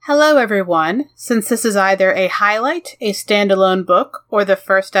Hello, everyone. Since this is either a highlight, a standalone book, or the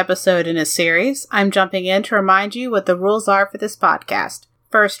first episode in a series, I'm jumping in to remind you what the rules are for this podcast.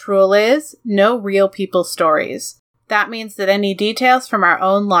 First rule is, no real people stories. That means that any details from our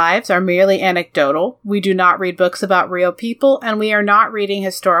own lives are merely anecdotal, we do not read books about real people, and we are not reading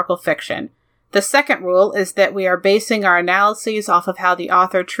historical fiction. The second rule is that we are basing our analyses off of how the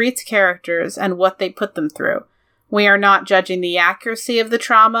author treats characters and what they put them through. We are not judging the accuracy of the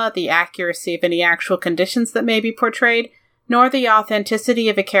trauma, the accuracy of any actual conditions that may be portrayed, nor the authenticity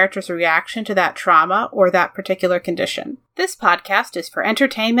of a character's reaction to that trauma or that particular condition. This podcast is for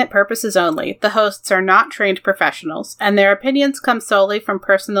entertainment purposes only. The hosts are not trained professionals, and their opinions come solely from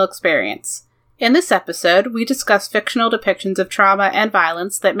personal experience. In this episode, we discuss fictional depictions of trauma and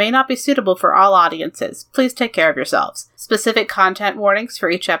violence that may not be suitable for all audiences. Please take care of yourselves. Specific content warnings for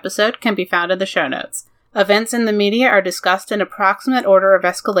each episode can be found in the show notes. Events in the media are discussed in approximate order of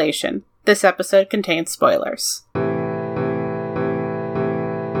escalation. This episode contains spoilers.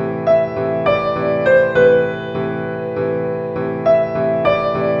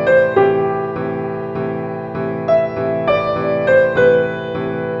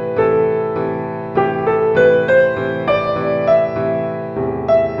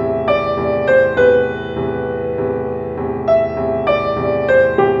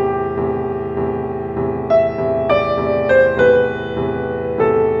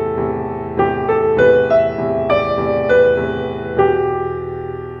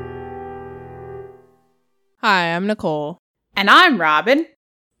 Hi, I'm Nicole. And I'm Robin.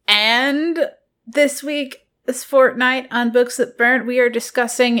 And this week, this fortnight on Books That Burnt, we are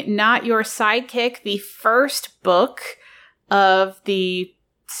discussing Not Your Sidekick, the first book of the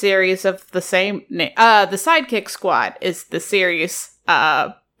series of the same name. The Sidekick Squad is the series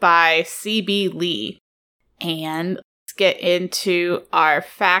by C.B. Lee. And let's get into our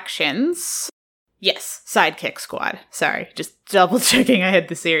factions. Yes, Sidekick Squad. Sorry, just double checking I had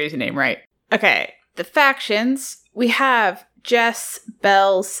the series name right. Okay. The factions, we have Jess,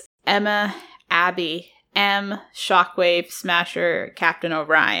 Bells, Emma, Abby, M, Shockwave, Smasher, Captain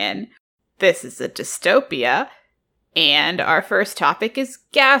Orion. This is a dystopia, and our first topic is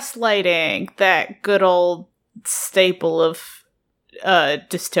gaslighting, that good old staple of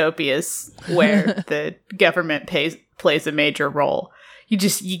dystopias where the government plays a major role. You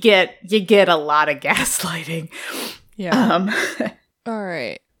get a lot of gaslighting. Yeah. All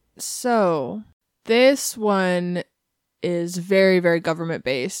right. So this one is very, very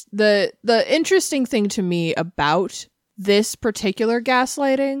government-based. The interesting thing to me about this particular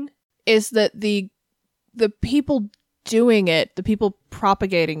gaslighting is that the people doing it, the people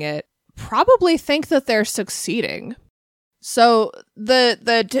propagating it, probably think that they're succeeding. So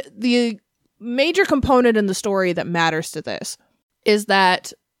the major component in the story that matters to this is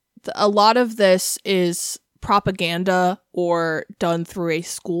that a lot of this is propaganda or done through a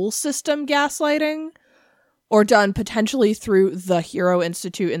school system gaslighting or done potentially through the Hero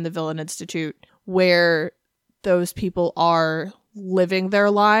Institute and the Villain Institute, where those people are living their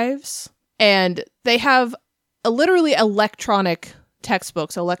lives. And they have literally electronic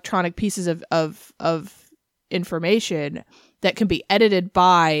textbooks, electronic pieces of information that can be edited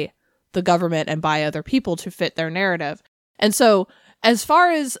by the government and by other people to fit their narrative. And so as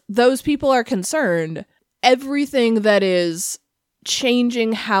far as those people are concerned, everything that is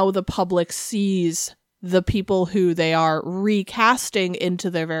changing how the public sees the people who they are recasting into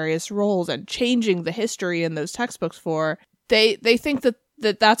their various roles and changing the history in those textbooks for, they think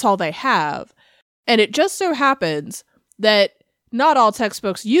that that's all they have. And it just so happens that not all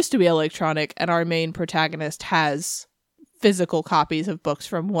textbooks used to be electronic, and our main protagonist has physical copies of books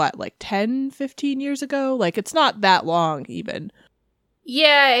from what, like 10, 15 years ago? Like, it's not that long even.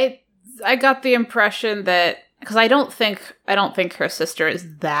 Yeah, I got the impression that, because I don't think her sister is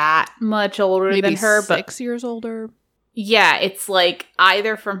that much older than her, but 6 years older. Yeah, it's like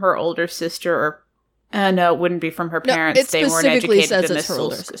either from her older sister or no, it wouldn't be from her parents. No, it they weren't educated says in it's this her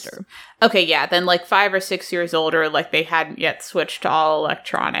older school. sister. Okay, yeah, then like 5 or 6 years older, like they hadn't yet switched to all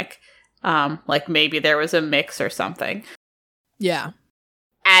electronic. Like maybe there was a mix or something. Yeah.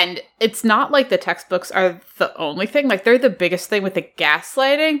 And it's not like the textbooks are the only thing. Like, they're the biggest thing with the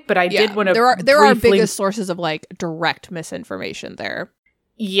gaslighting, but I did want to There are biggest sources of, like, direct misinformation there.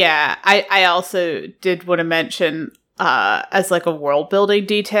 Yeah, I also did want to mention, as, like, a world-building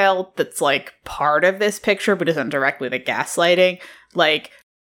detail that's, like, part of this picture, but isn't directly the gaslighting. Like,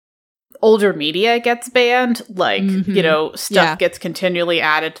 older media gets banned. Like, you know, stuff gets continually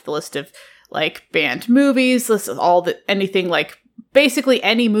added to the list of, like, banned movies. List of anything, like, basically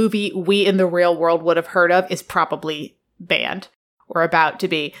any movie we in the real world would have heard of is probably banned or about to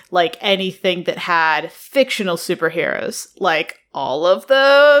be, like anything that had fictional superheroes, like all of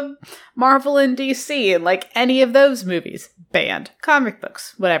the Marvel and DC and like any of those movies, banned. Comic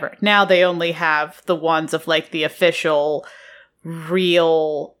books, whatever. Now they only have the ones of like the official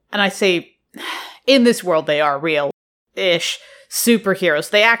real, and I say in this world they are real-ish superheroes.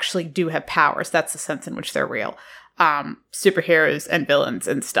 They actually do have powers. That's the sense in which they're real. Superheroes and villains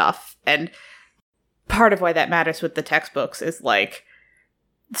and stuff. And part of why that matters with the textbooks is like,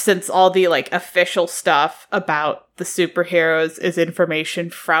 since all the like official stuff about the superheroes is information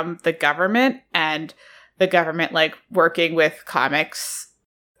from the government, and the government like working with comics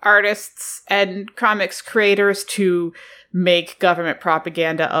artists and comics creators to make government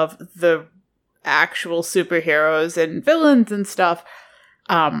propaganda of the actual superheroes and villains and stuff.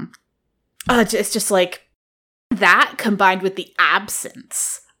 It's just like that combined with the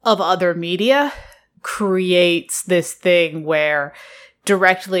absence of other media creates this thing where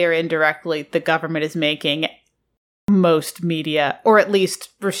directly or indirectly the government is making most media, or at least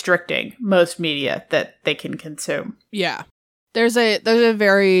restricting most media that they can consume. Yeah. There's a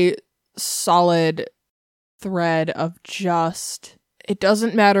very solid thread of just, it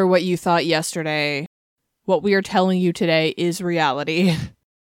doesn't matter what you thought yesterday. What we are telling you today is reality.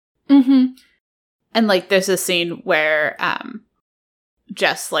 Mm-hmm. And like there's a scene where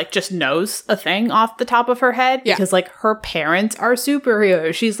Jess like just knows a thing off the top of her head because like her parents are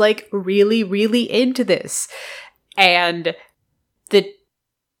superheroes. She's like really, really into this. And the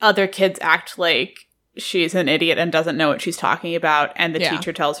other kids act like she's an idiot and doesn't know what she's talking about. And the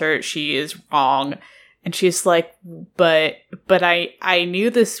teacher tells her she is wrong. And she's like, but I knew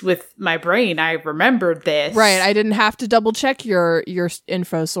this with my brain. I remembered this. Right. I didn't have to double check your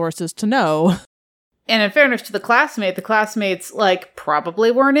info sources to know. And in fairness to the classmates like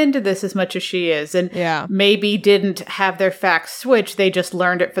probably weren't into this as much as she is, and maybe didn't have their facts switched. They just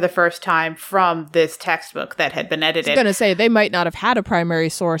learned it for the first time from this textbook that had been edited. I was going to say, they might not have had a primary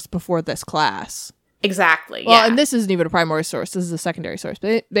source before this class. Exactly. Well, and this isn't even a primary source. This is a secondary source.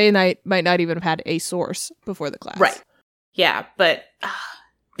 But they might not even have had a source before the class. Right. Yeah, but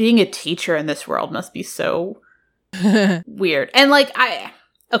being a teacher in this world must be so weird. And like, I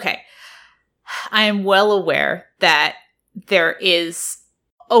am well aware that there is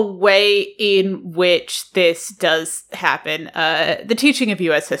a way in which this does happen. The teaching of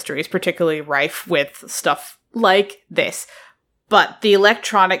U.S. history is particularly rife with stuff like this. But the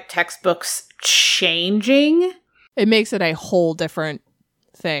electronic textbooks changing, it makes it a whole different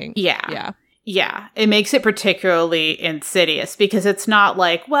thing. Yeah. It makes it particularly insidious because it's not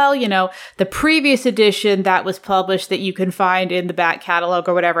like, well, you know, the previous edition that was published that you can find in the back catalog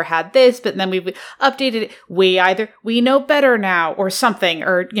or whatever had this, but then we've updated it. We know better now or something,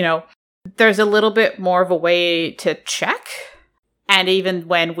 or, you know, there's a little bit more of a way to check. And even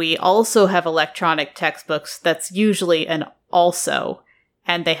when we also have electronic textbooks, that's usually an also,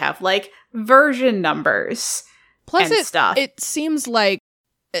 and they have like version numbers. Plus and stuff. It seems like,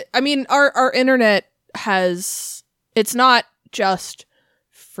 I mean, our internet it's not just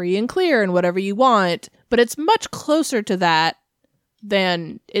free and clear and whatever you want, but it's much closer to that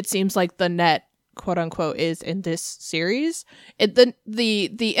than it seems like the net, quote unquote, is in this series. The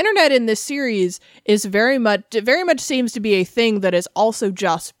internet in this series is very much seems to be a thing that is also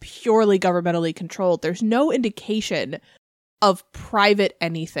just purely governmentally controlled. There's no indication of private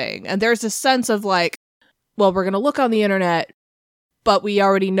anything. And there's a sense of like, well, we're going to look on the internet, but we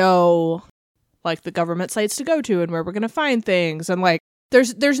already know like the government sites to go to and where we're going to find things. And like,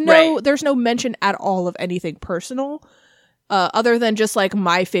 there's no mention at all of anything personal, other than just like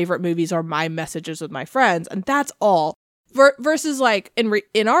my favorite movies or my messages with my friends. And that's all. Versus like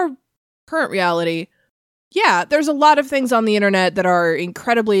in our current reality, yeah, there's a lot of things on the internet that are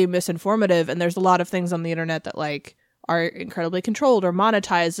incredibly misinformative. And there's a lot of things on the internet that like are incredibly controlled or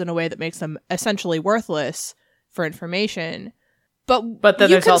monetized in a way that makes them essentially worthless for information. But then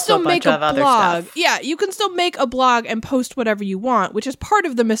there's also a bunch of other stuff. Yeah, you can still make a blog and post whatever you want, which is part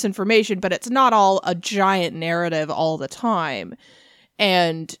of the misinformation, but it's not all a giant narrative all the time.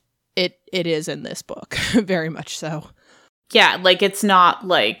 And it is in this book, very much so. Yeah, like it's not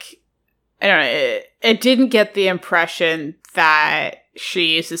like, I don't know, it didn't get the impression that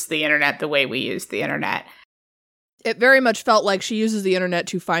she uses the internet the way we use the internet. It very much felt like she uses the internet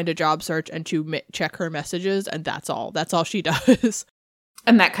to find a job search and to check her messages, and that's all. That's all she does.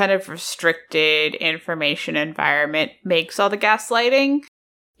 And that kind of restricted information environment makes all the gaslighting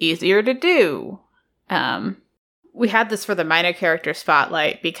easier to do. We had this for the minor character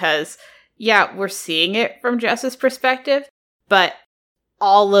spotlight because, yeah, we're seeing it from Jess's perspective, but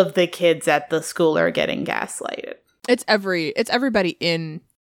all of the kids at the school are getting gaslighted. It's everybody in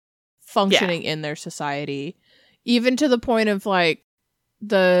functioning in their society, even to the point of like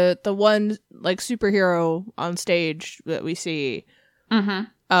the one like superhero on stage that we see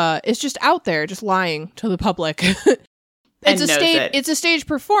is just out there just lying to the public. It's a stage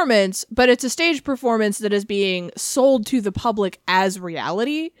performance, but it's a stage performance that is being sold to the public as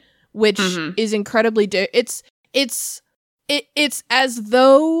reality, which is incredibly it's as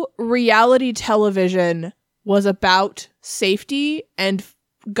though reality television was about safety and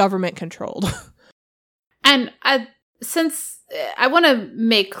government controlled. And since I want to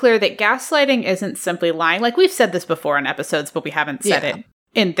make clear that gaslighting isn't simply lying. Like, we've said this before in episodes, but we haven't said it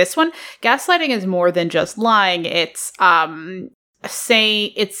in this one. Gaslighting is more than just lying. It's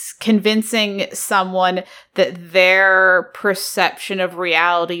it's convincing someone that their perception of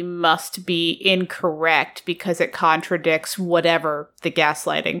reality must be incorrect because it contradicts whatever the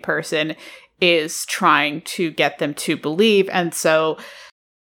gaslighting person is trying to get them to believe. And so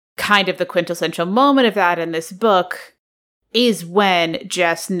kind of the quintessential moment of that in this book is when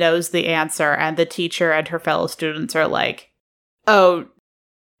Jess knows the answer and the teacher and her fellow students are like, oh,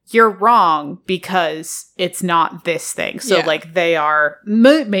 you're wrong because it's not this thing. So like they are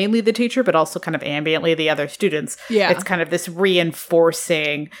mainly the teacher, but also kind of ambiently the other students. Yeah. It's kind of this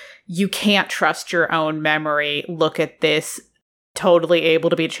reinforcing, you can't trust your own memory. Look at this totally able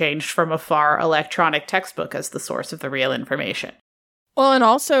to be changed from afar electronic textbook as the source of the real information. Well, and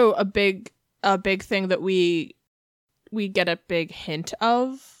also a big thing that we get a big hint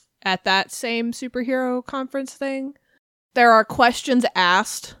of at that same superhero conference thing. There are questions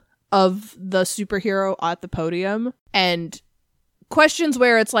asked of the superhero at the podium, and questions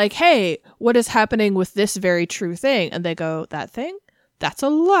where it's like, hey, what is happening with this very true thing? And they go, that thing? That's a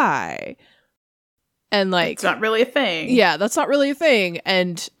lie. And like, it's not really a thing. Yeah, that's not really a thing.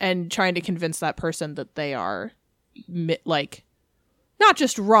 And trying to convince that person that they are like, not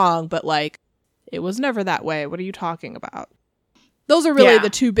just wrong, but like, it was never that way. What are you talking about? Those are really the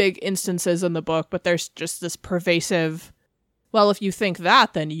two big instances in the book, but there's just this pervasive, well, if you think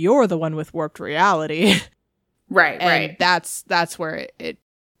that, then you're the one with warped reality. Right. That's where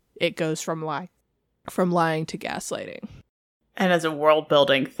it goes from lying to gaslighting. And as a world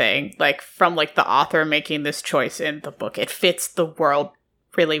building thing, like from like the author making this choice in the book, it fits the world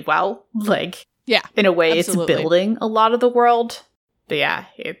really well. Like, in a way, absolutely. It's building a lot of the world. But yeah,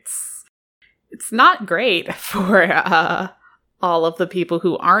 it's not great for all of the people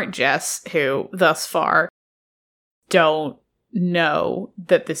who aren't Jess, who thus far don't know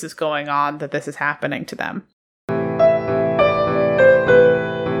that this is going on, that this is happening to them.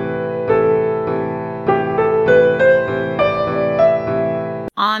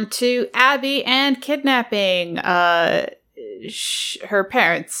 On to Abby and kidnapping. Her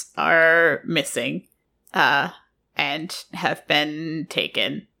parents are missing and have been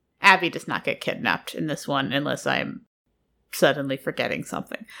taken. Abby does not get kidnapped in this one unless I'm suddenly forgetting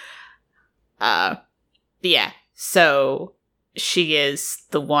something. Yeah, so she is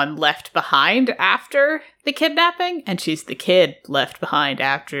the one left behind after the kidnapping, and she's the kid left behind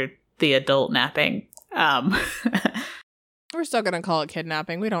after the adult napping. We're still going to call it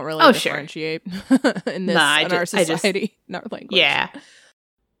kidnapping. We don't really differentiate in our society, in our language. Yeah.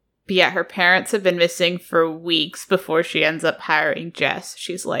 But yeah, her parents have been missing for weeks before she ends up hiring Jess.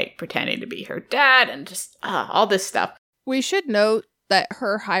 She's like pretending to be her dad and just all this stuff. We should note that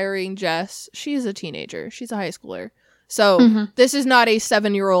her hiring Jess, she's a teenager. She's a high schooler. So this is not a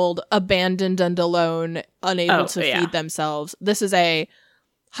 7-year-old abandoned and alone, unable to feed themselves. This is a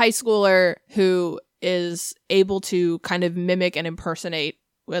high schooler who is able to kind of mimic and impersonate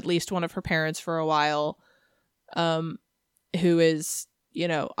at least one of her parents for a while, who is,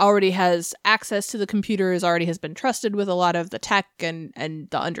 already has access to the computers, already has been trusted with a lot of the tech and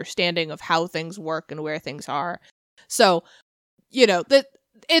the understanding of how things work and where things are. So,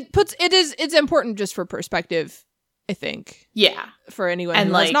 it's important just for perspective, I think. Yeah. For anyone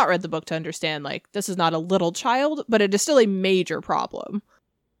who has not read the book to understand, like, this is not a little child, but it is still a major problem.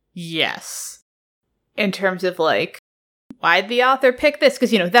 Yes. In terms of, like, why'd the author pick this?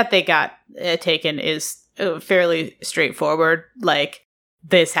 Because, that they got taken is fairly straightforward. Like,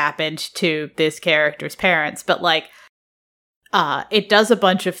 this happened to this character's parents. But, like, it does a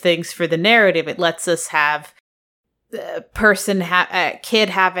bunch of things for the narrative. It lets us have a kid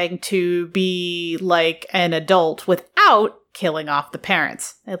having to be, like, an adult without killing off the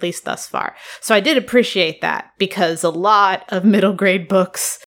parents, at least thus far. So I did appreciate that, because a lot of middle grade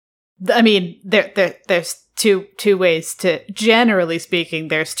books, I mean, there's two ways to, generally speaking,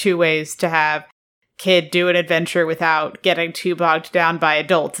 there's two ways to have kid do an adventure without getting too bogged down by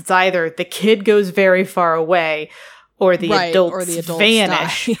adults. It's either the kid goes very far away or the adults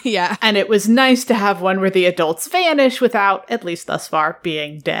vanish. Yeah. And it was nice to have one where the adults vanish without, at least thus far,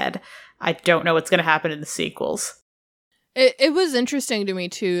 being dead. I don't know what's going to happen in the sequels. It was interesting to me,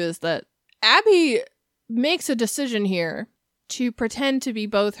 too, is that Abby makes a decision here to pretend to be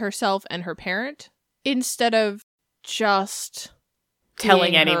both herself and her parent instead of just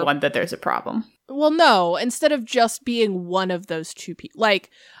telling anyone that there's a problem. Well, no, instead of just being one of those two people. Like,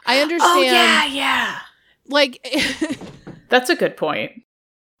 I understand. Oh, yeah. Like, that's a good point.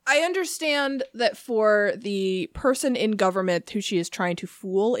 I understand that for the person in government who she is trying to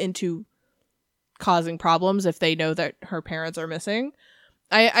fool into causing problems if they know that her parents are missing,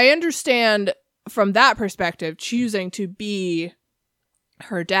 I understand from that perspective choosing to be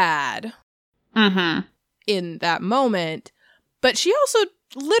her dad in that moment. But she also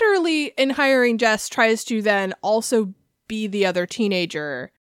literally, in hiring Jess, tries to then also be the other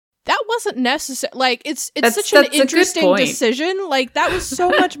teenager. That wasn't necessary. Like, it's such an interesting decision. Like, that was so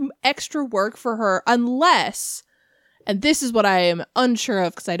much extra work for her, unless, and this is what I am unsure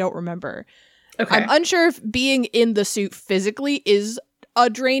of because I don't remember. Okay. I'm unsure if being in the suit physically is a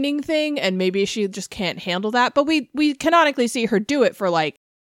draining thing, and maybe she just can't handle that. But we canonically see her do it for like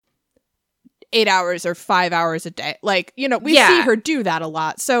 8 hours or 5 hours a day. Like, you know, we see her do that a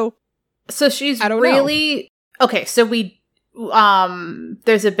lot. So she's really okay. So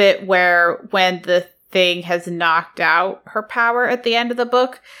there's a bit where when the thing has knocked out her power at the end of the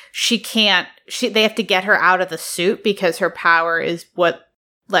book, they have to get her out of the suit because her power is what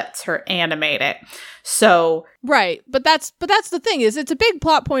lets her animate it. So right, but that's the thing, is it's a big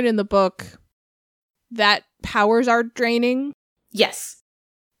plot point in the book that powers are draining. Yes.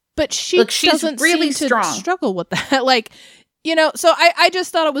 But she's doesn't really seem to struggle with that. Like, you know, so I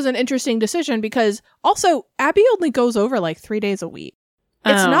just thought it was an interesting decision because also Abby only goes over like 3 days a week.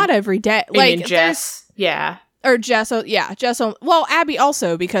 It's not every day. Like Jess, yeah. Or Jess, Jess. Well, Abby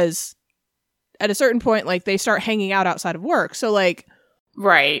also, because at a certain point, like, they start hanging out outside of work. So, like,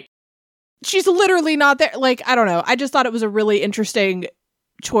 right. She's literally not there. Like, I don't know. I just thought it was a really interesting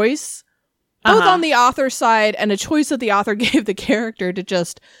choice, both on the author's side and a choice that the author gave the character to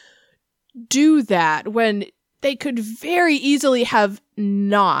just do that when they could very easily have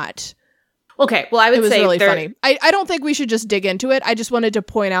not. Okay, well, I would say it was really funny. I don't think we should just dig into it. I just wanted to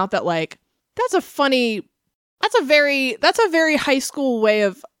point out that, like, that's a very high school way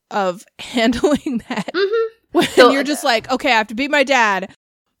of handling that. When you're just like, okay, I have to beat my dad.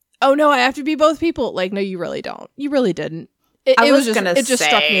 Oh no, I have to be both people. Like, no, you really don't. You really didn't. It just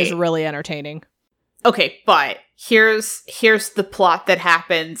struck me as really entertaining. Okay, but here's the plot that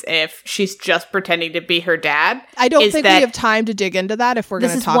happens if she's just pretending to be her dad. I don't think we have time to dig into that if we're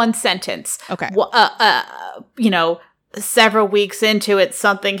going to talk. This is one sentence. Okay. You know, several weeks into it,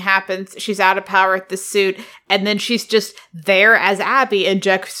 something happens. She's out of power at the suit, and then she's just there as Abby, and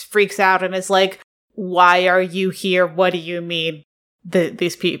Jess freaks out and is like, "Why are you here? What do you mean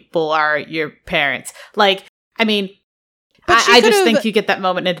these people are your parents?" Like, I mean, I just think you get that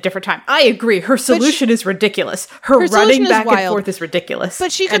moment at a different time. I agree. Her solution is ridiculous. Her running back and forth is ridiculous.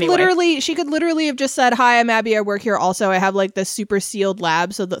 But she could literally have just said, "Hi, I'm Abby. I work here. Also, I have like this super sealed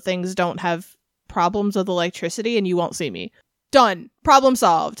lab so that things don't have problems with electricity and you won't see me." Done. Problem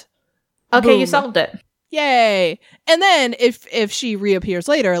solved. Okay, Boom. You solved it. Yay. And then if she reappears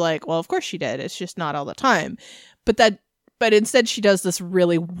later, like, well, of course she did. It's just not all the time. But instead she does this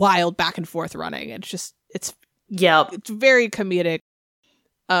really wild back and forth running. It's very comedic.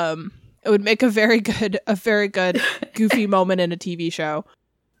 It would make a very good goofy moment in a TV show.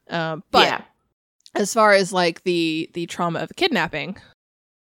 But as far as like the trauma of kidnapping,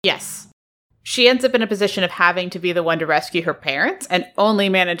 yes, she ends up in a position of having to be the one to rescue her parents, and only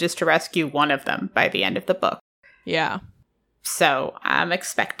manages to rescue one of them by the end of the book. Yeah. So I'm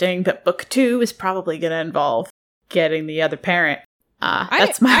expecting that book 2 is probably going to involve getting the other parent.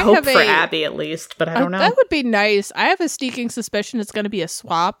 That's my hope for Abby, at least, but I don't know. That would be nice. I have a sneaking suspicion it's going to be a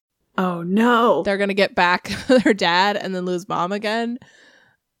swap. Oh, no. They're going to get back their dad and then lose mom again.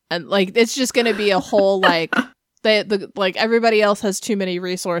 And, like, it's just going to be a whole, like, like, everybody else has too many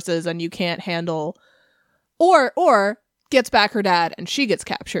resources and you can't handle... Or gets back her dad and she gets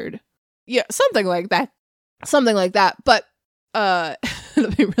captured. Yeah, something like that. But,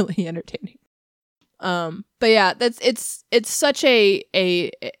 it'll be really entertaining. But yeah, it's such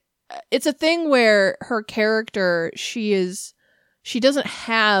it's a thing where her character, she doesn't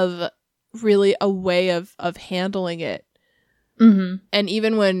have really a way of handling it. Mm-hmm. And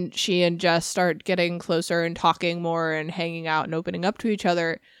even when she and Jess start getting closer and talking more and hanging out and opening up to each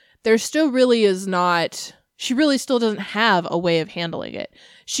other, there still really is not, she really still doesn't have a way of handling it.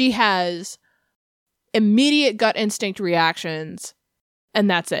 She has immediate gut instinct reactions, and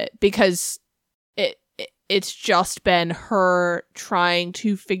that's it, because it's just been her trying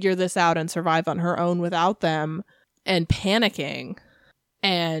to figure this out and survive on her own without them and panicking.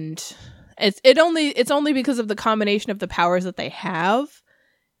 And it's only because of the combination of the powers that they have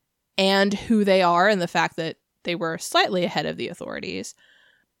and who they are, and the fact that they were slightly ahead of the authorities,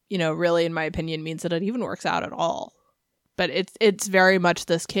 really, in my opinion, means that it even works out at all. But it's very much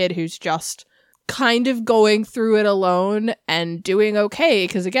this kid who's just kind of going through it alone and doing okay,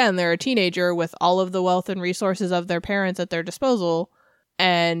 because again, they're a teenager with all of the wealth and resources of their parents at their disposal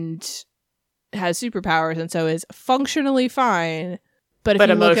and has superpowers, and so is functionally fine. But if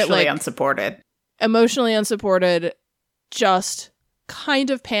you look at, like, emotionally unsupported, just kind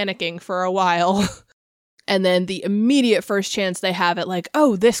of panicking for a while. And then the immediate first chance they have at, like,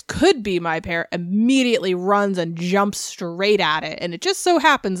 oh, this could be my parent, immediately runs and jumps straight at it. And it just so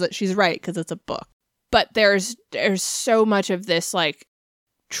happens that she's right, because it's a book. But there's so much of this, like,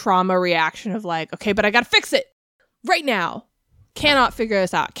 trauma reaction of, like, okay, but I gotta fix it right now. Cannot figure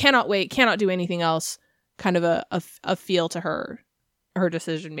this out. Cannot wait. Cannot do anything else. Kind of a feel to her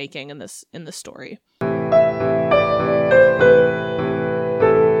decision making in this story.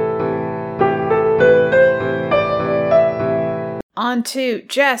 On to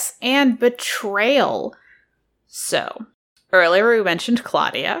Jess and betrayal. So, earlier we mentioned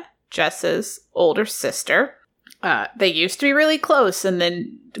Claudia, Jess's older sister. They used to be really close, and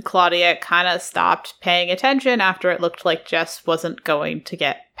then Claudia kind of stopped paying attention after it looked like Jess wasn't going to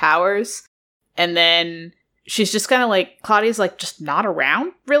get powers. And then she's just kind of like, Claudia's like just not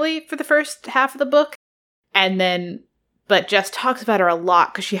around, really, for the first half of the book. And then, but Jess talks about her a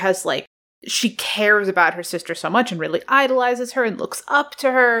lot, because she has, like, she cares about her sister so much and really idolizes her and looks up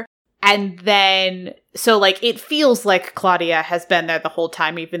to her. And then, so, like, it feels like Claudia has been there the whole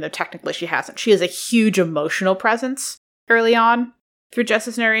time, even though technically she hasn't. She has a huge emotional presence early on through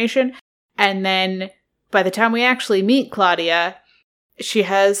Jess's narration. And then by the time we actually meet Claudia, she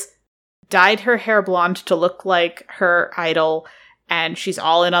has dyed her hair blonde to look like her idol, and she's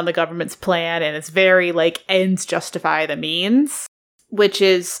all in on the government's plan, and it's very, like, ends justify the means. Which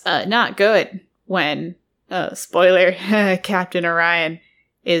is not good when, spoiler, Captain Orion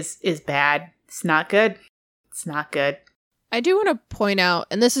is bad. It's not good. It's not good. I do want to point out,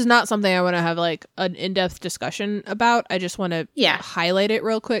 and this is not something I want to have, like, an in-depth discussion about. I just want to highlight it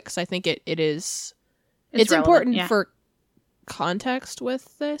real quick, because I think it's important for context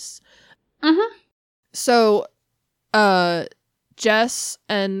with this. Mm-hmm. So, Jess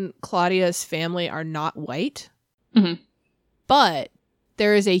and Claudia's family are not white. Mm-hmm. But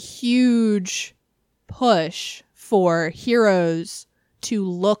there is a huge push for heroes to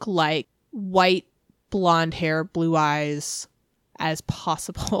look like white, blonde hair, blue eyes as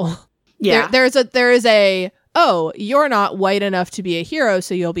possible. Yeah. There is a, oh, you're not white enough to be a hero,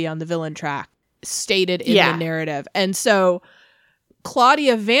 so you'll be on the villain track, stated in the narrative. And so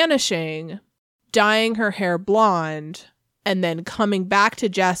Claudia vanishing, dyeing her hair blonde, and then coming back to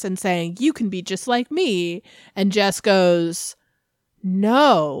Jess and saying, you can be just like me. And Jess goes,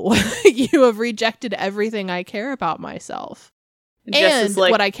 no, you have rejected everything I care about myself. And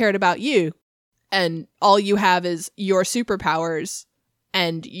what I cared about you. And all you have is your superpowers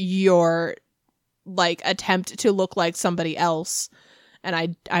and your, like, attempt to look like somebody else.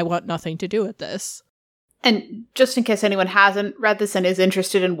 And I want nothing to do with this. And just in case anyone hasn't read this and is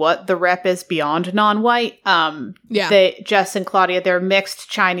interested in what the rep is beyond non-white, Jess and Claudia, they're mixed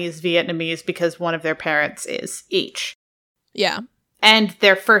Chinese Vietnamese because one of their parents is each. Yeah. And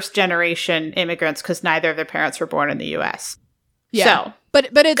they're first generation immigrants because neither of their parents were born in the US. Yeah. So, but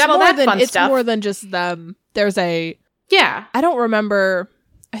it's more than just them. There's I don't remember.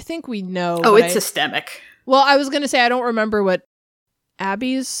 I think we know. Oh, it's systemic. Well, I was going to say I don't remember what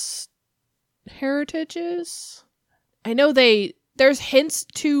Abby's heritage is. I know there's hints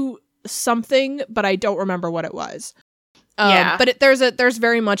to something, but I don't remember what it was. But there's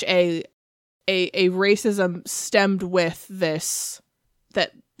very much a racism stemmed with this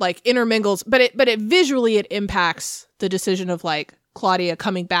that, like, intermingles, but it visually it impacts the decision of, like, Claudia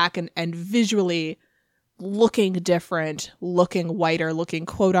coming back and visually looking different, looking whiter, looking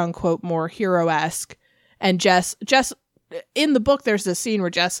quote unquote more hero-esque. And Jess in the book, there's this scene where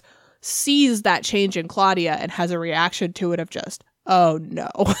Jess sees that change in Claudia and has a reaction to it of just, oh no.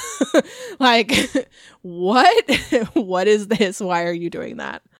 Like, what is this? Why are you doing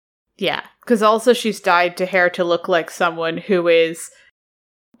that? Yeah, because also she's dyed to hair to look like someone who is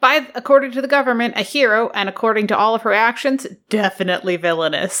according to the government, a hero, and according to all of her actions, definitely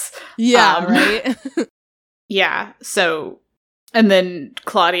villainous. Yeah, right? Yeah, so... And then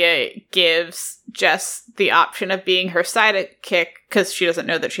Claudia gives Jess the option of being her sidekick because she doesn't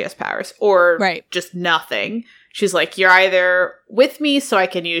know that she has powers, or just nothing. She's like, you're either with me so I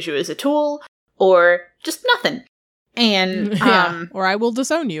can use you as a tool, or just nothing. And or I will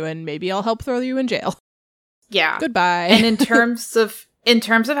disown you and maybe I'll help throw you in jail. Yeah. Goodbye. And in terms of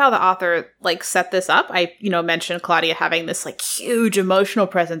how the author like set this up, I mentioned Claudia having this like huge emotional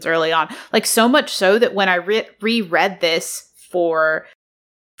presence early on, like so much so that when I reread this for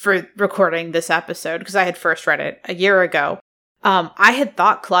recording this episode, because I had first read it a year ago, I had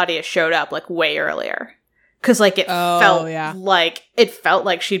thought Claudia showed up like way earlier. Because, like, it felt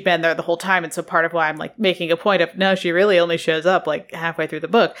like she'd been there the whole time. And so part of why I'm, like, making a point of, no, she really only shows up, like, halfway through the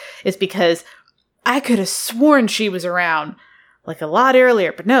book, is because I could have sworn she was around, like, a lot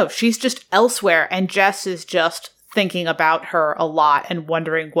earlier. But no, she's just elsewhere. And Jess is just thinking about her a lot and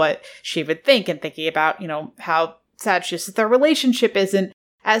wondering what she would think and thinking about, how sad she is that their relationship isn't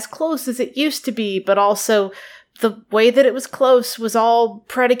as close as it used to be, but also... the way that it was close was all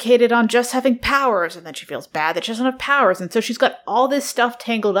predicated on just having powers, and then she feels bad that she doesn't have powers, and so she's got all this stuff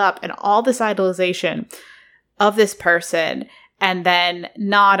tangled up and all this idolization of this person, and then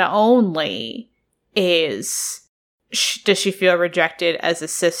not only does she feel rejected as a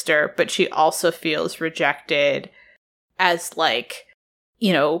sister, but she also feels rejected as, like,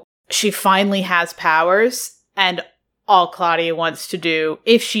 she finally has powers, and all Claudia wants to do,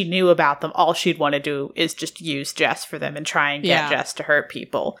 if she knew about them, all she'd want to do is just use Jess for them and try and get Jess to hurt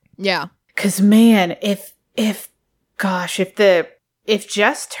people. Yeah. Because, man, if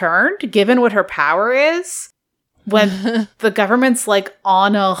Jess turned, given what her power is, when the government's, like,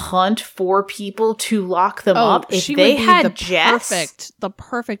 on a hunt for people to lock them up, if they had Jess... the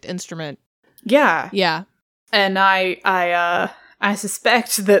perfect instrument. Yeah. Yeah. And I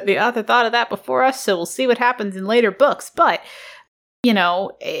suspect that the author thought of that before us, so we'll see what happens in later books. But,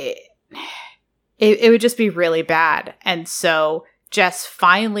 it would just be really bad. And so Jess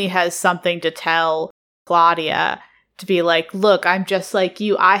finally has something to tell Claudia to be like, look, I'm just like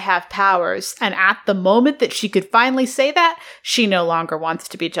you. I have powers. And at the moment that she could finally say that, she no longer wants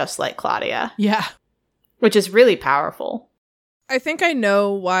to be just like Claudia. Yeah. Which is really powerful. I think I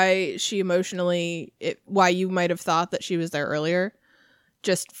know why why you might have thought that she was there earlier.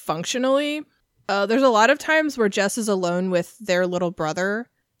 Just functionally. There's a lot of times where Jess is alone with their little brother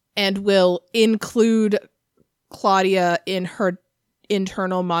and will include Claudia in her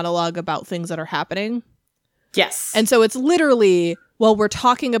internal monologue about things that are happening. Yes. And so it's literally, well, we're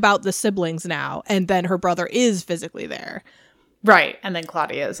talking about the siblings now, and then her brother is physically there. Right. And then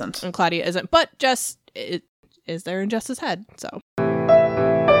Claudia isn't. But Jess... is there in Jess's head, so.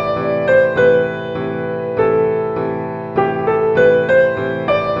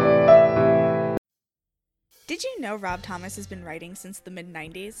 Did you know Rob Thomas has been writing since the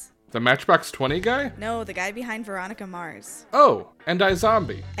mid-90s? The Matchbox 20 guy? No, the guy behind Veronica Mars. Oh, and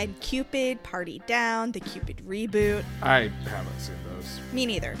iZombie. And Cupid, Party Down, the Cupid reboot. I haven't seen those. Me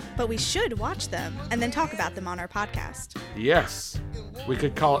neither, but we should watch them and then talk about them on our podcast. Yes. We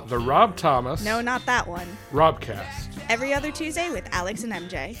could call it the Rob Thomas... No, not that one. Robcast. Every other Tuesday with Alex and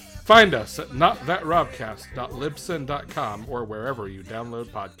MJ. Find us at notthatrobcast.libsyn.com or wherever you download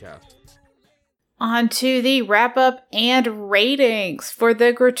podcasts. On to the wrap-up and ratings for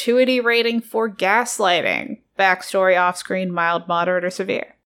the gratuity rating for Gaslighting. Backstory, off-screen, mild, moderate, or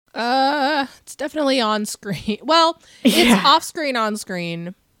severe? It's definitely on-screen. Well, it's off-screen,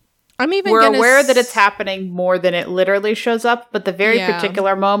 on-screen. We're aware that it's happening more than it literally shows up, but the very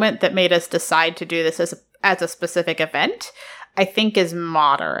particular moment that made us decide to do this as a specific event, I think is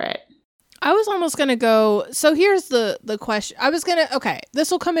moderate. I was almost going to go... So here's the question. I was going to... Okay,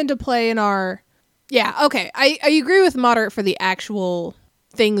 this will come into play in our... Yeah, okay. I agree with moderate for the actual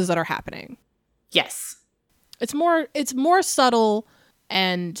things that are happening. Yes. It's more subtle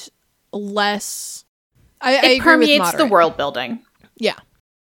and less... It permeates the world building. Yeah.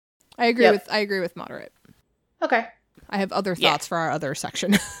 I agree with moderate. Okay. I have other thoughts for our other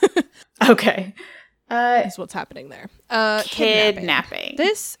section. Okay. Is what's happening there. Kidnapping.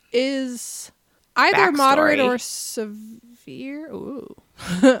 This is either moderate or severe. Ooh.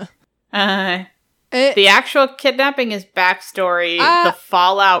 The actual kidnapping is backstory. The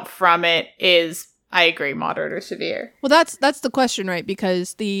fallout from it is, I agree, moderate or severe. Well, that's the question, right?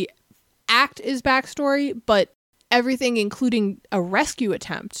 Because the act is backstory, but everything, including a rescue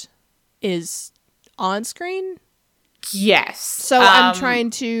attempt, is on screen. Yes. So I'm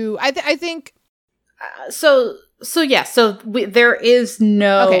trying to. I think. So there is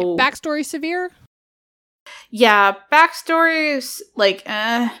no... Okay, backstory severe? Yeah, backstories, like,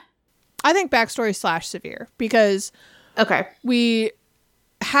 I think backstory / severe, because okay, we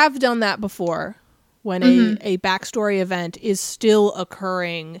have done that before when a backstory event is still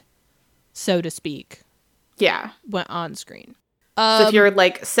occurring, so to speak. Yeah. Went on screen. So if you're,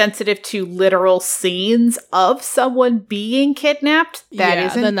 like, sensitive to literal scenes of someone being kidnapped,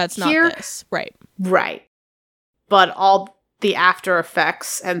 then that's here. Not this. Right. Right. But all the after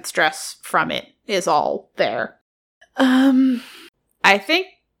effects and stress from it is all there. I think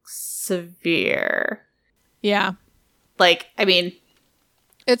severe. Yeah. Like, I mean,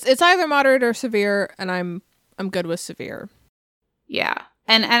 it's either moderate or severe, and I'm good with severe. Yeah.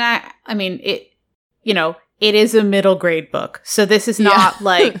 And I mean, it, you know, it is a middle grade book. So this is not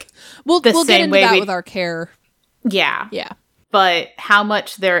like we'll get into that with our care. Yeah. Yeah. But how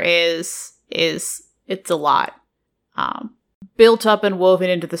much there is it's a lot. Built up and woven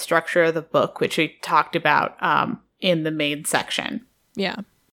into the structure of the book, which we talked about in the main section. Yeah.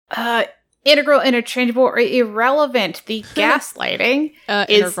 Integral, interchangeable, or irrelevant. The gaslighting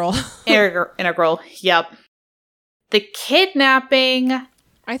is integral. Integral. Yep. The kidnapping,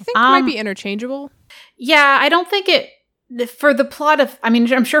 I think might be interchangeable. Yeah, I don't think it for the plot of. I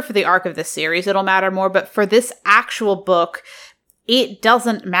mean, I'm sure for the arc of this series it'll matter more, but for this actual book, it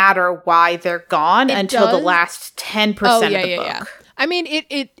doesn't matter why they're gone until the last 10% of the book. Yeah. I mean,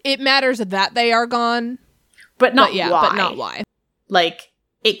 it matters that they are gone, but not why. But not why. Like,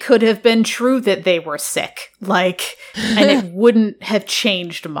 it could have been true that they were sick, like, and it wouldn't have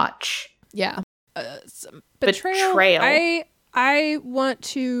changed much. Yeah. Betrayal. I want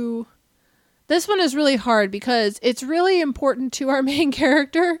to... This one is really hard because it's really important to our main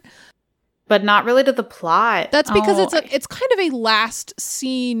character. But not really to the plot. That's because it's kind of a last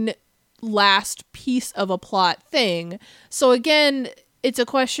scene, last piece of a plot thing. So again, it's a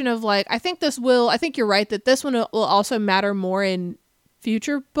question of, like, I think you're right that this one will also matter more in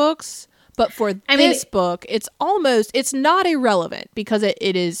future books. But for this book, it's not irrelevant because it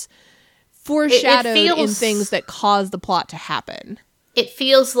is foreshadowed in things that cause the plot to happen. It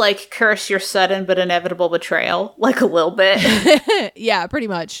feels like Curse Your Sudden but Inevitable Betrayal, like a little bit. Yeah, pretty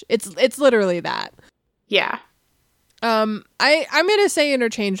much. It's literally that. Yeah. I'm gonna say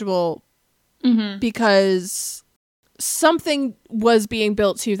interchangeable because something was being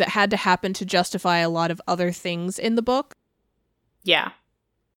built to that had to happen to justify a lot of other things in the book. Yeah.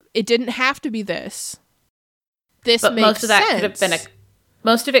 It didn't have to be this. This but makes most of that sense. could have been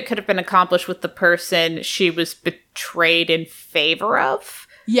most of it could have been accomplished with the person she was betrayed in favor of.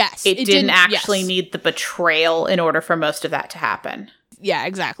 Yes. It didn't actually need the betrayal in order for most of that to happen. Yeah,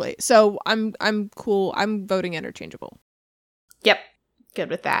 exactly. So I'm cool. I'm voting interchangeable. Yep.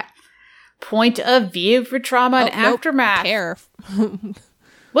 Good with that. Point of view for trauma and aftermath. Care.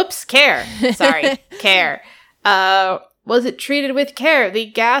 Whoops, care. Sorry, care. Was it treated with care?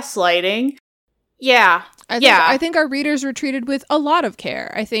 The gaslighting. Yeah. I think our readers were treated with a lot of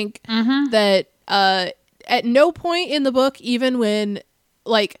care. I think that at no point in the book, even when,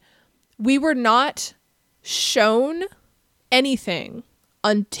 like, we were not shown anything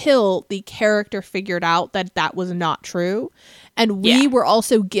until the character figured out that was not true. And we were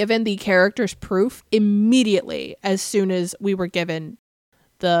also given the character's proof immediately as soon as we were given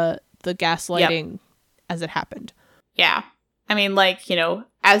the gaslighting as it happened. Yeah. I mean, like, you know,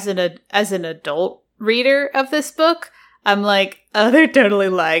 as an adult reader of this book, I'm like, oh, they're totally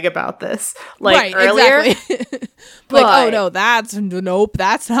lying about this. Like, right, earlier. Exactly. Like, oh no, that's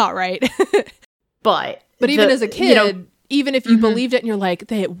not right. But even as a kid, you know, even if you believed it and you're like,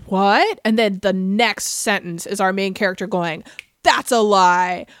 what? And then the next sentence is our main character going, that's a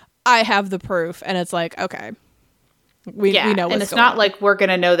lie. I have the proof. And it's like, okay. We know what's going on. And it's not like we're going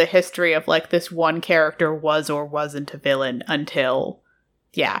to know the history of, like, this one character was or wasn't a villain until,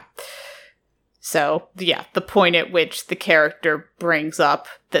 So, the point at which the character brings up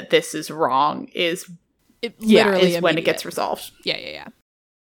that this is wrong is when it gets resolved. Yeah.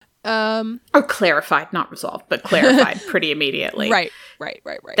 Or clarified, not resolved, but clarified pretty immediately. Right.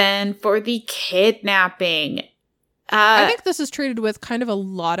 Then for the kidnapping, I think this is treated with kind of a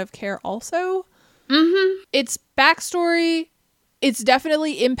lot of care also. Its backstory, it's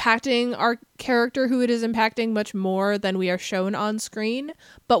definitely impacting our character, who it is impacting much more than we are shown on screen.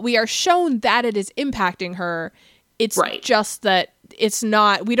 But we are shown that it is impacting her. It's just that it's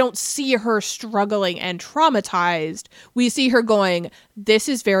not, we don't see her struggling and traumatized. We see her going, this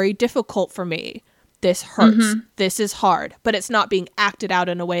is very difficult for me. This hurts. This is hard. But it's not being acted out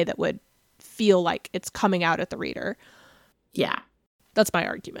in a way that would feel like it's coming out at the reader. Yeah. That's my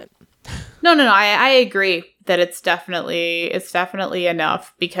argument. No. I agree that it's definitely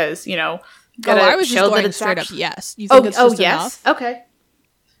enough because, I was just going straight up yes. You think it's just yes? enough? Okay.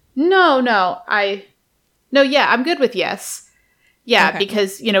 No. I'm good with yes. Yeah, Okay.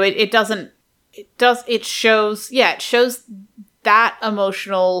 because, it shows that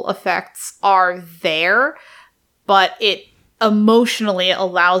emotional effects are there, but it emotionally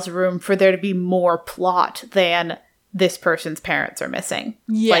allows room for there to be more plot than this person's parents are missing.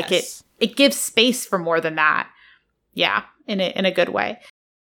 Yes. Like it gives space for more than that. Yeah, in a good way.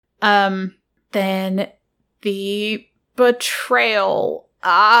 Then the betrayal.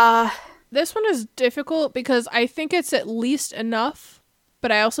 This one is difficult because I think it's at least enough,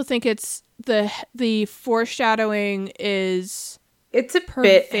 but I also think it's the foreshadowing is it's a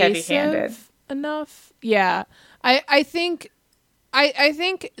bit heavy-handed enough. Yeah. I think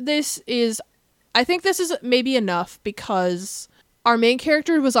this is maybe enough because our main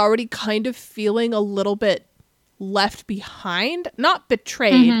character was already kind of feeling a little bit left behind, not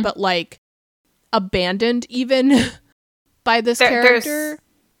betrayed, but like abandoned even by this character.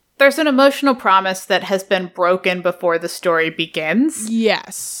 There's an emotional promise that has been broken before the story begins.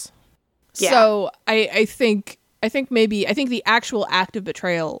 Yes. Yeah. So I think the actual act of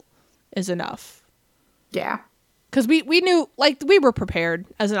betrayal is enough. Yeah. Because we knew, like, we were prepared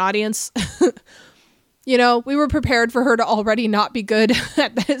as an audience. We were prepared for her to already not be good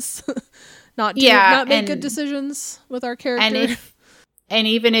at this. not make good decisions with our character. And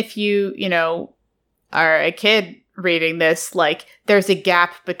even if you, are a kid reading this, like, there's a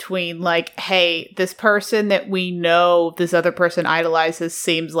gap between, like, hey, this person that we know this other person idolizes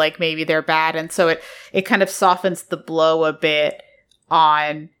seems like maybe they're bad. And so it kind of softens the blow a bit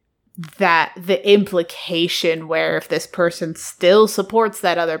on that the implication where if this person still supports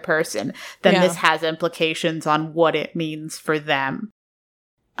that other person, then this has implications on what it means for them.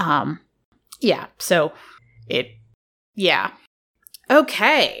 So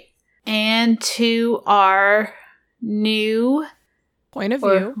okay. And to our new point of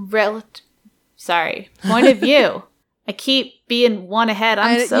view. Point of view. I keep being one ahead.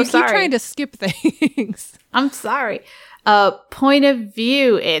 I'm so sorry. You keep trying to skip things. I'm sorry. Point of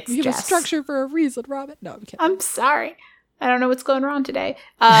view, it's you have a structure for a reason, Robin. No, I'm kidding. I'm sorry. I don't know what's going wrong today.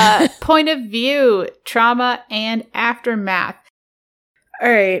 Point of view, trauma and aftermath.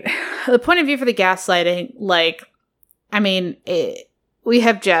 All right. The point of view for the gaslighting, we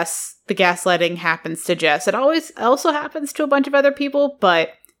have Jess. The gaslighting happens to Jess. It also happens to a bunch of other people,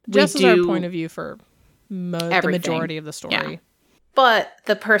 but Jess is our point of view for the majority of the story. Yeah. But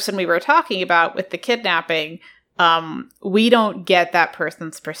the person we were talking about with the kidnapping, we don't get that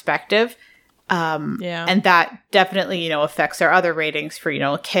person's perspective. And that definitely, affects our other ratings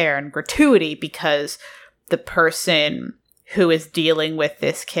for, care and gratuity, because the person who is dealing with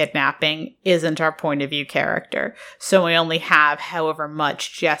this kidnapping isn't our point of view character. So we only have however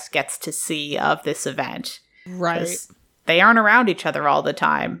much Jess gets to see of this event. Right. They aren't around each other all the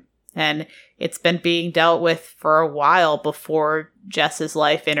time. And it's been being dealt with for a while before Jess's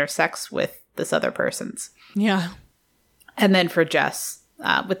life intersects with this other person's. Yeah. And then for Jess,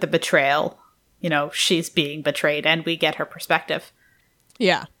 with the betrayal, she's being betrayed and we get her perspective.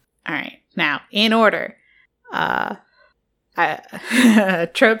 Yeah. All right. Now, in order,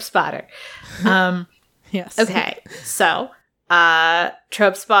 trope spotter. Yes. Okay. So,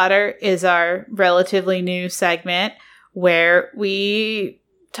 trope spotter is our relatively new segment where we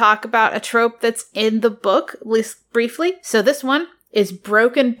talk about a trope that's in the book, at least briefly. So this one is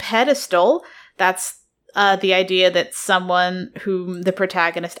broken pedestal. That's the idea that someone whom the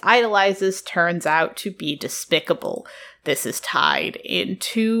protagonist idolizes turns out to be despicable. This is tied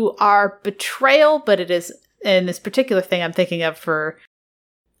into our betrayal, but it is, in this particular thing I'm thinking of for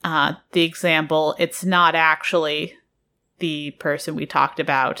the example, it's not actually the person we talked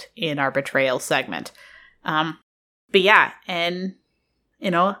about in our betrayal segment. But yeah, and,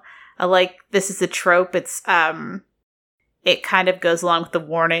 I like, this is a trope. It's, it kind of goes along with the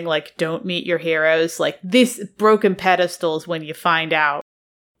warning, like, don't meet your heroes. Like, this broken pedestal is when you find out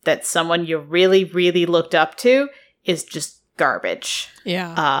that someone you really, really looked up to is just garbage.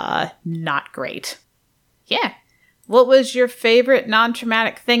 Yeah. Not great. Yeah. What was your favorite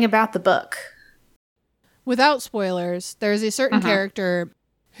non-traumatic thing about the book? Without spoilers, there's a certain character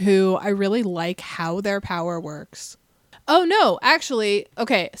who I really like how their power works. Oh, no, actually,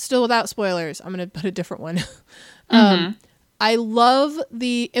 okay, still without spoilers, I'm going to put a different one. I love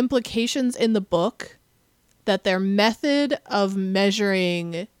the implications in the book that their method of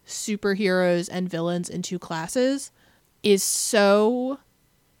measuring superheroes and villains into classes is so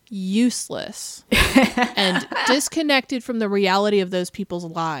useless and disconnected from the reality of those people's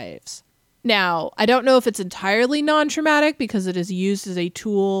lives. Now, I don't know if it's entirely non-traumatic because it is used as a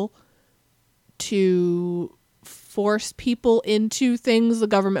tool to force people into things the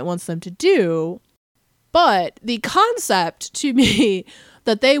government wants them to do. But the concept to me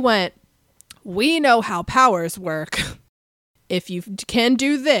that they went, we know how powers work. If you can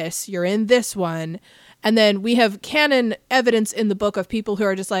do this, you're in this one. And then we have canon evidence in the book of people who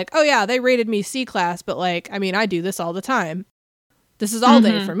are just like, oh yeah, they rated me C class, but like, I mean, I do this all the time. This is all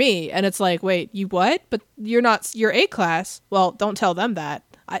day for me. And it's like, wait, you what? But you're A class. Well, don't tell them that.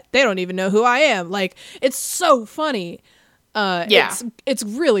 They don't even know who I am. Like, it's so funny. It's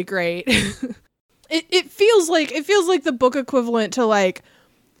really great. It feels like the book equivalent to like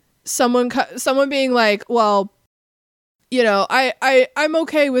someone being like, well, you know, I'm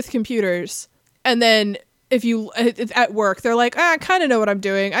okay with computers. And then if you at work, they're like, I kind of know what I'm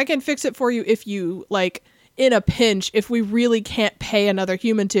doing. I can fix it for you if you like in a pinch, if we really can't pay another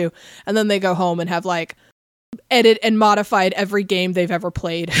human to. And then they go home and have like edit and modified every game they've ever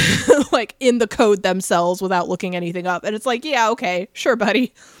played like in the code themselves without looking anything up. And it's like, yeah, okay, sure,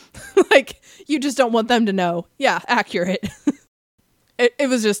 buddy. Like, you just don't want them to know. Yeah, accurate. It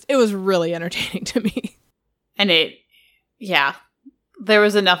was really entertaining to me. And there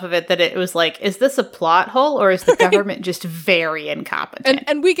was enough of it that it was like, is this a plot hole or is the government just very incompetent?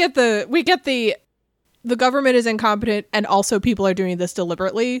 And we get the government is incompetent and also people are doing this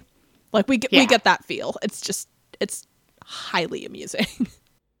deliberately. Like we get that feel. It's highly amusing.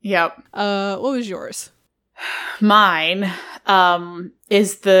 Yep. What was yours? Mine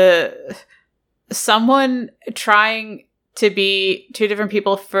is someone trying to be two different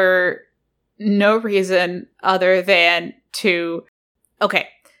people for no reason other than to, okay,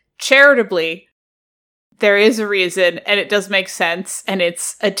 charitably, there is a reason, and it does make sense, and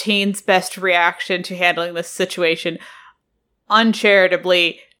it's a teen's best reaction to handling this situation.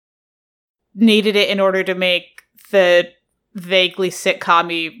 Uncharitably, needed it in order to make the vaguely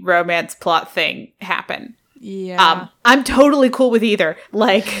sitcom-y romance plot thing happen. Yeah. I'm totally cool with either.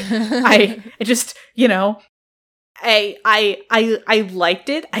 Like, I just, you know, I liked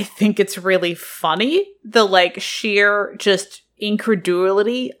it. I think it's really funny. The like sheer just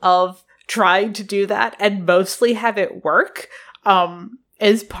incredulity of trying to do that and mostly have it work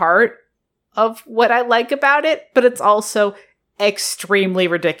is part of what I like about it, but it's also extremely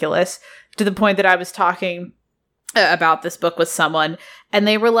ridiculous to the point that I was talking about this book with someone and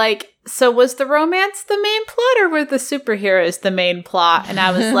they were like, so was the romance the main plot or were the superheroes the main plot? And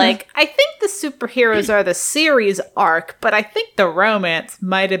I was like, I think the superheroes are the series arc, but I think the romance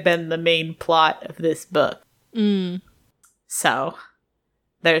might have been the main plot of this book. So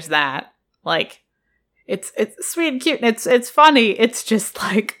there's that. Like, it's sweet and cute and it's funny. It's just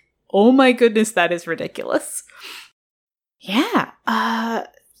like, oh my goodness, that is ridiculous. Yeah.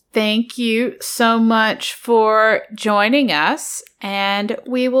 Thank you so much for joining us, and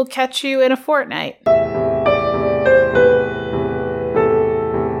we will catch you in a fortnight.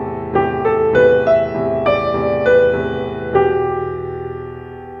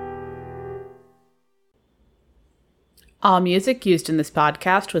 All music used in this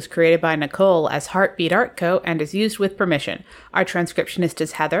podcast was created by Nicole as Heartbeat Art Co. and is used with permission. Our transcriptionist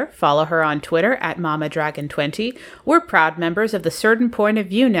is Heather. Follow her on Twitter at MamaDragon20. We're proud members of the Certain Point of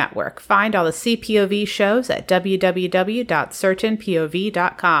View Network. Find all the CPOV shows at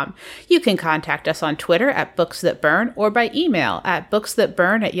www.certainpov.com. You can contact us on Twitter at BooksThatBurn or by email at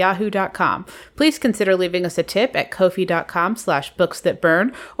booksthatburn@yahoo.com. Please consider leaving us a tip at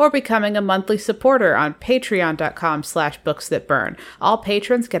ko-fi.com/booksthatburn or becoming a monthly supporter on patreon.com/booksthatburn. All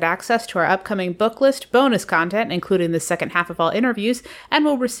patrons get access to our upcoming book list, bonus content, including the second half of all interviews, and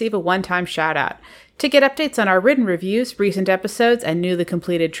will receive a one-time shout-out. To get updates on our written reviews, recent episodes, and newly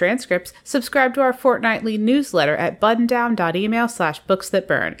completed transcripts, subscribe to our fortnightly newsletter at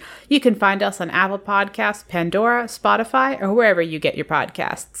buttondown.email/booksthatburn. You can find us on Apple Podcasts, Pandora, Spotify, or wherever you get your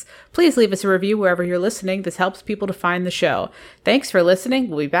podcasts. Please leave us a review wherever you're listening. This helps people to find the show. Thanks for listening.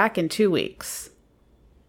 We'll be back in 2 weeks.